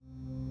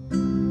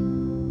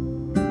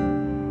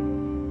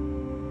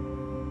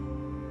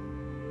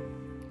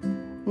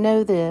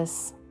Know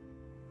this,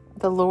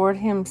 the Lord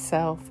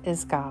Himself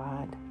is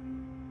God.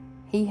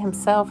 He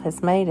Himself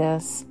has made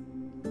us,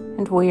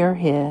 and we are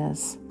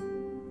His.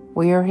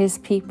 We are His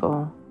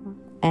people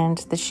and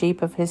the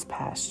sheep of His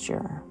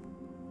pasture.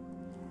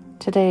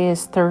 Today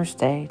is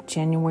Thursday,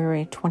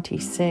 January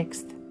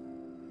 26th,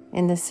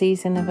 in the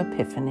season of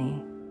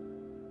Epiphany.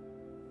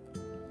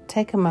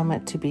 Take a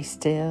moment to be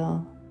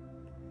still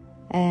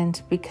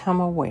and become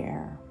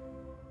aware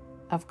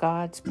of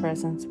God's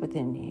presence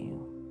within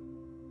you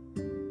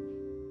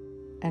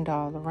and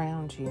all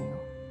around you.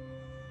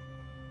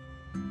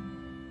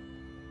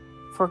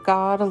 For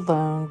God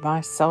alone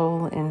my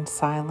soul in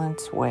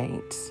silence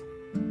waits.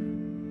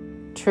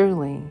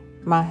 Truly,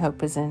 my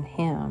hope is in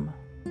Him.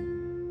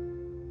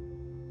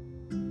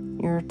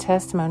 Your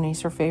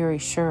testimonies are very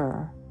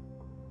sure,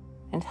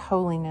 and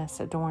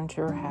holiness adorns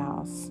your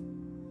house,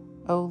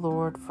 O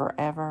Lord,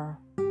 forever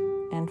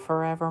and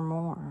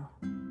forevermore.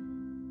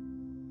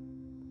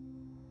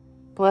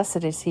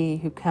 Blessed is he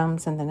who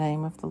comes in the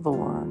name of the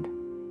Lord.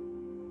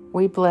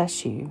 We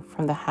bless you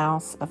from the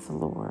house of the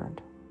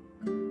Lord.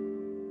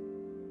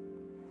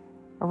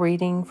 A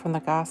reading from the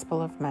Gospel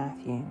of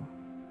Matthew.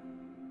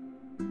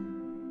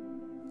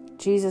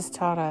 Jesus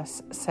taught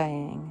us,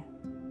 saying,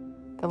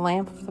 "The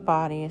lamp of the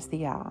body is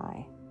the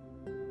eye.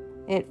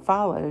 It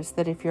follows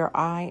that if your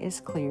eye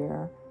is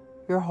clear,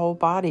 your whole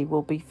body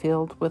will be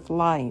filled with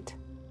light.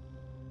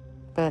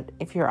 But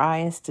if your eye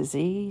is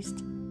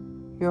diseased,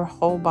 your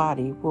whole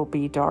body will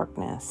be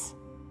darkness.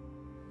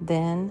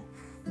 Then,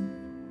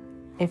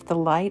 if the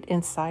light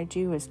inside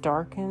you is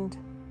darkened,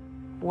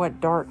 what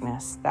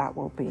darkness that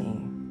will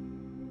be."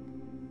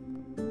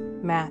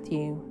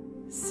 Matthew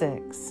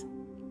 6.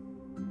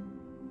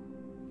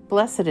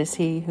 Blessed is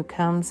he who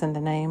comes in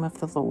the name of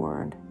the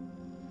Lord.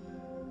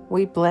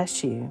 We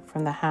bless you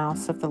from the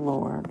house of the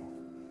Lord.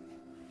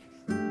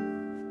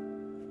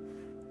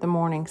 The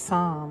Morning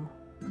Psalm.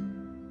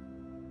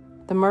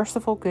 The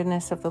merciful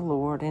goodness of the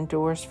Lord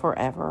endures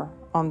forever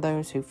on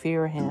those who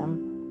fear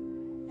Him,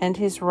 and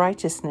His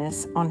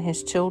righteousness on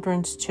His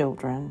children's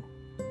children,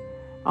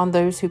 on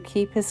those who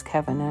keep His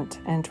covenant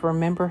and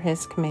remember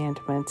His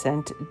commandments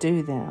and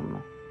do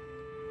them.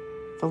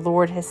 The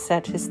Lord has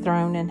set His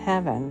throne in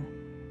heaven,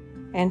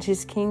 and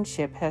His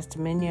kingship has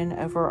dominion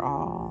over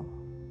all.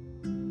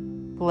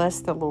 Bless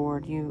the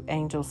Lord, you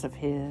angels of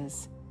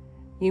His,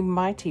 you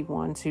mighty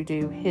ones who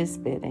do His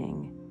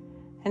bidding,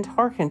 and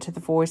hearken to the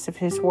voice of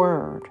His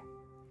word.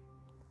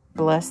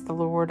 Bless the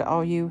Lord,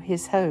 all you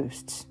His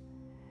hosts,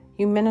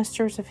 you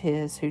ministers of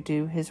His who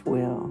do His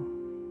will.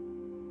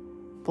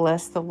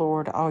 Bless the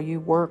Lord, all you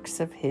works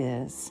of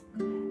His,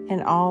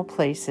 in all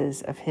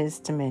places of His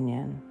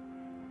dominion.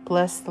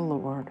 Bless the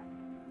Lord,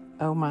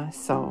 O my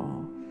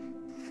soul.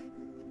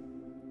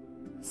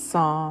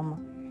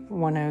 Psalm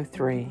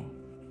 103.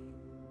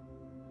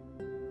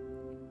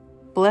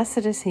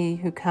 Blessed is he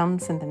who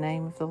comes in the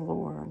name of the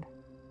Lord.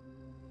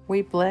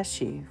 We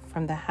bless you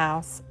from the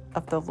house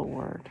of the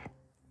Lord.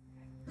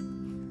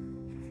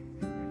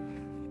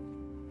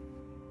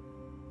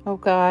 O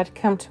God,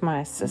 come to my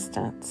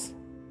assistance.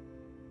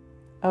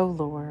 O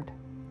Lord,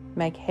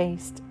 make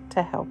haste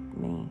to help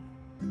me.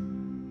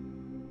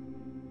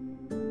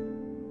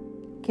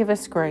 Give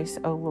us grace,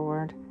 O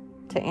Lord,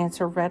 to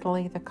answer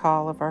readily the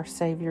call of our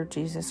Savior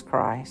Jesus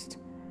Christ,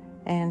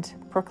 and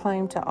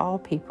proclaim to all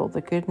people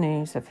the good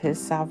news of His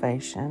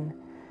salvation,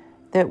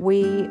 that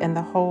we and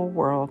the whole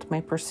world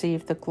may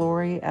perceive the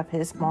glory of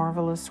His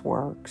marvelous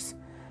works,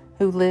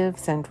 who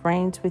lives and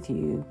reigns with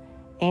you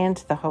and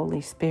the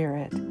Holy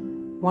Spirit,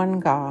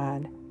 one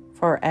God,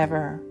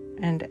 forever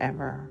and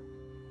ever.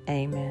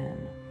 Amen.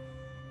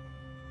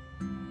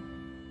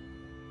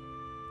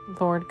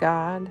 Lord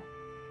God,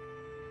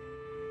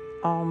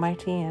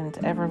 Almighty and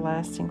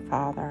everlasting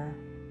Father,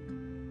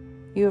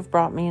 you have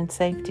brought me in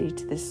safety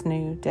to this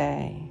new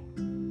day.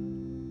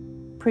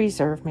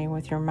 Preserve me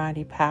with your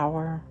mighty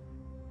power,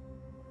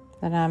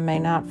 that I may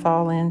not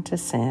fall into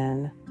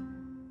sin,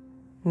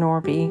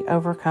 nor be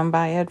overcome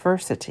by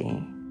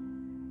adversity.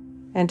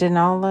 And in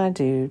all I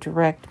do,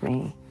 direct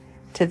me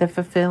to the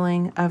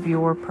fulfilling of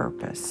your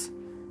purpose,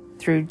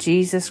 through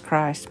Jesus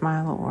Christ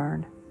my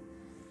Lord.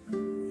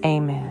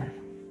 Amen.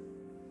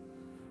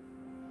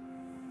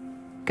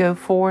 Go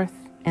forth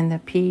in the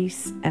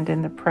peace and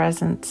in the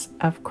presence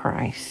of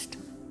Christ.